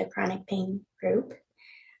I lead a chronic pain group.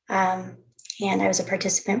 And I was a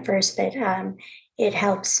participant first, but it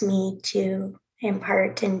helps me to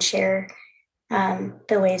impart and share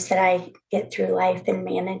the ways that I get through life and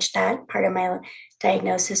manage that part of my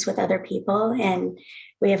diagnosis with other people. And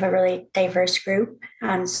we have a really diverse group.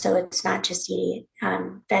 So it's not just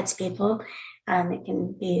vets people. It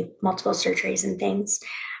can be multiple surgeries and things.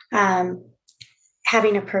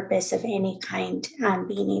 Having a purpose of any kind,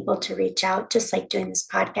 being able to reach out, just like doing this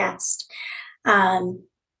podcast.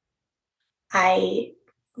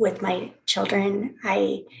 With my children,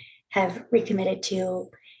 I have recommitted to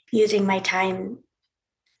using my time.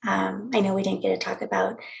 I know we didn't get to talk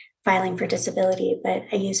about filing for disability, but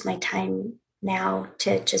I use my time now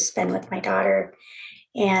to just spend with my daughter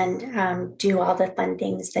and do all the fun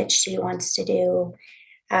things that she wants to do.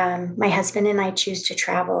 My husband and I choose to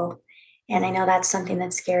travel, and I know that's something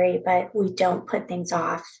that's scary, but we don't put things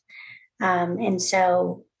off. And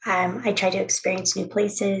so I try to experience new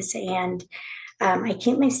places, and I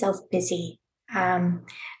keep myself busy,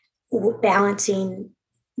 balancing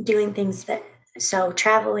doing things so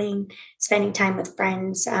traveling, spending time with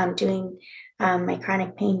friends, doing my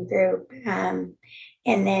chronic pain group, and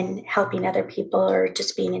then helping other people or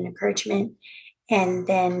just being an encouragement. And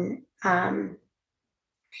then,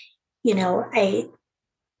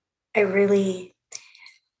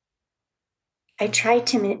 I try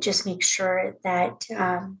to just make sure that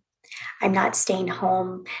I'm not staying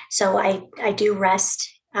home. So I do rest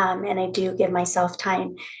and I do give myself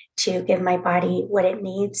time to give my body what it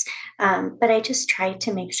needs. But I just try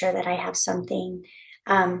to make sure that I have something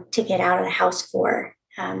to get out of the house for,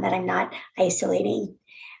 that I'm not isolating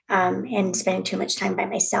and spending too much time by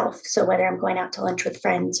myself. So whether I'm going out to lunch with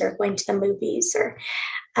friends or going to the movies or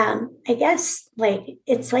I guess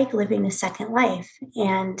it's like living a second life.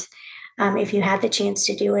 And if you had the chance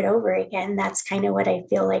to do it over again, that's kind of what I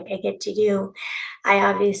feel like I get to do. I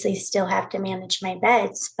obviously still have to manage my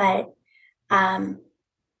beds, but um,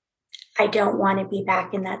 I don't want to be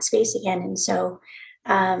back in that space again. And so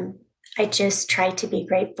I just try to be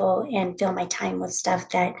grateful and fill my time with stuff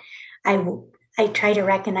that I try to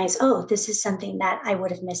recognize, oh, this is something that I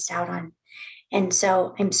would have missed out on. And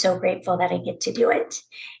so I'm so grateful that I get to do it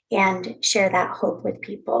and share that hope with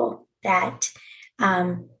people that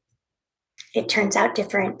it turns out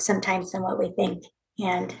different sometimes than what we think.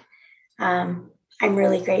 And I'm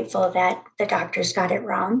really grateful that the doctors got it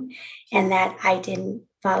wrong and that I didn't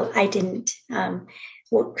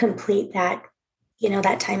complete that,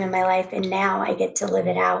 that time in my life. And now I get to live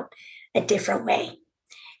it out a different way.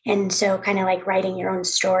 And so kind of like writing your own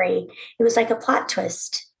story, it was like a plot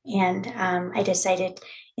twist. And I decided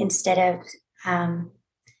instead of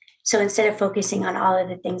focusing on all of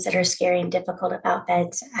the things that are scary and difficult about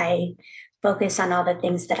beds, I focus on all the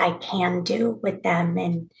things that I can do with them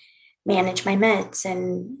and manage my meds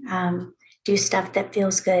and do stuff that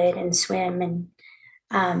feels good and swim.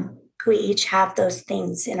 And we each have those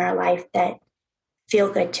things in our life that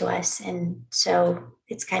feel good to us. And so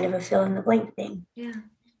it's kind of a fill in the blank thing. Yeah.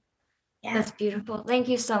 Yeah. That's beautiful. Thank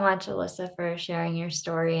you so much, Elissa, for sharing your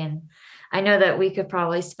story. And I know that we could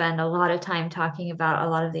probably spend a lot of time talking about a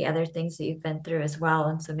lot of the other things that you've been through as well.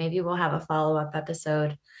 And so maybe we'll have a follow-up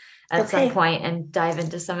episode at some point and dive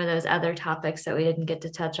into some of those other topics that we didn't get to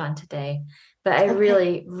touch on today. But I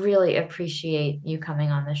really, really appreciate you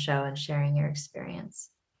coming on the show and sharing your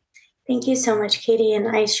experience. Thank you so much, Katie.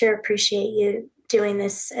 And I sure appreciate you doing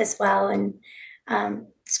this as well and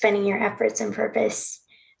spending your efforts and purpose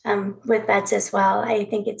with vets as well. I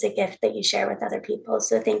think it's a gift that you share with other people.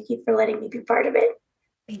 So thank you for letting me be part of it.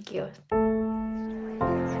 Thank you.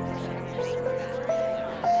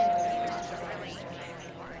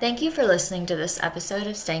 Thank you for listening to this episode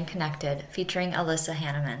of Staying Connected featuring Elissa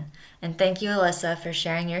Hanneman. And thank you, Elissa, for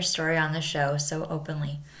sharing your story on the show so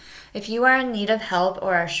openly. If you are in need of help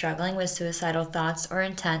or are struggling with suicidal thoughts or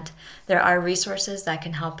intent, there are resources that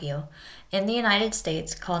can help you. In the United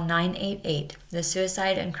States, call 988, the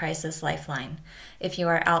Suicide and Crisis Lifeline. If you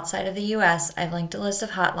are outside of the U.S., I've linked a list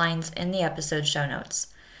of hotlines in the episode show notes.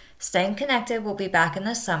 Staying Connected will be back in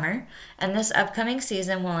the summer, and this upcoming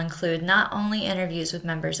season will include not only interviews with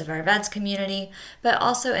members of our VEDS community, but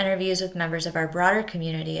also interviews with members of our broader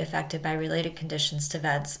community affected by related conditions to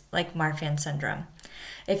VEDS, like Marfan syndrome.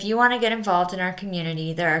 If you want to get involved in our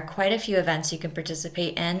community, there are quite a few events you can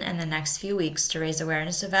participate in the next few weeks to raise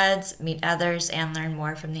awareness of VEDS, meet others, and learn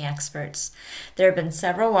more from the experts. There have been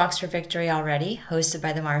several Walks for Victory already, hosted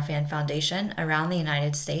by the Marfan Foundation around the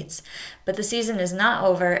United States, but the season is not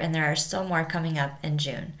over and there are still more coming up in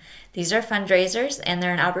June. These are fundraisers and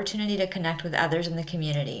they're an opportunity to connect with others in the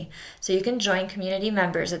community. So you can join community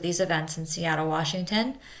members at these events in Seattle,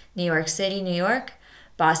 Washington, New York City, New York,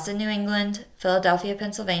 Boston, New England, Philadelphia,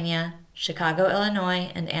 Pennsylvania, Chicago,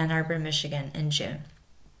 Illinois, and Ann Arbor, Michigan in June.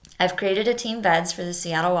 I've created a Team VEDS for the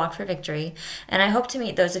Seattle Walk for Victory, and I hope to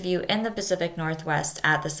meet those of you in the Pacific Northwest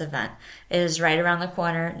at this event. It is right around the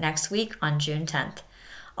corner next week on June 10th.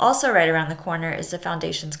 Also right around the corner is the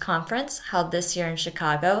Foundation's conference, held this year in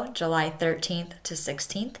Chicago, July 13th to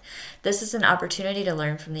 16th. This is an opportunity to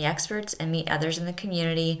learn from the experts and meet others in the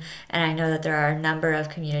community, and I know that there are a number of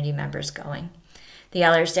community members going. The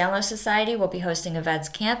Ehlers-Danlos Society will be hosting a VEDS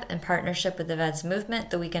camp in partnership with the VEDS movement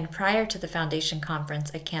the weekend prior to the Foundation Conference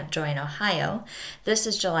at Camp Joy in Ohio. This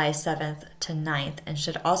is July 7th to 9th and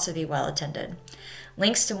should also be well attended.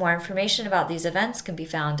 Links to more information about these events can be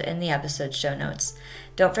found in the episode show notes.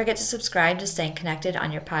 Don't forget to subscribe to Staying Connected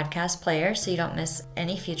on your podcast player so you don't miss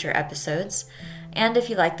any future episodes. And if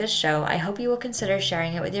you like this show, I hope you will consider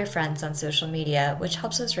sharing it with your friends on social media, which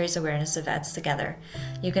helps us raise awareness of VEDS together.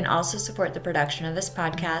 You can also support the production of this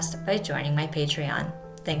podcast by joining my Patreon.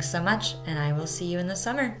 Thanks so much, and I will see you in the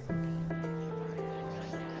summer.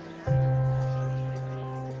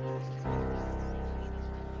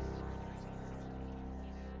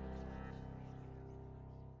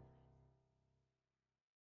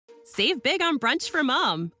 Save big on brunch for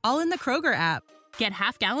mom, all in the Kroger app. Get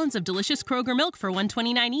half gallons of delicious Kroger milk for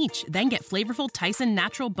 $1.29 each. Then get flavorful Tyson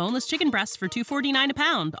natural boneless chicken breasts for $2.49 a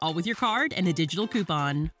pound, all with your card and a digital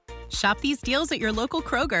coupon. Shop these deals at your local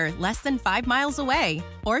Kroger, less than 5 miles away.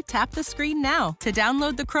 Or tap the screen now to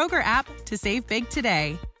download the Kroger app to save big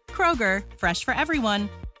today. Kroger, fresh for everyone.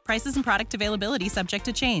 Prices and product availability subject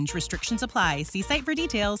to change. Restrictions apply. See site for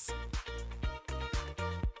details.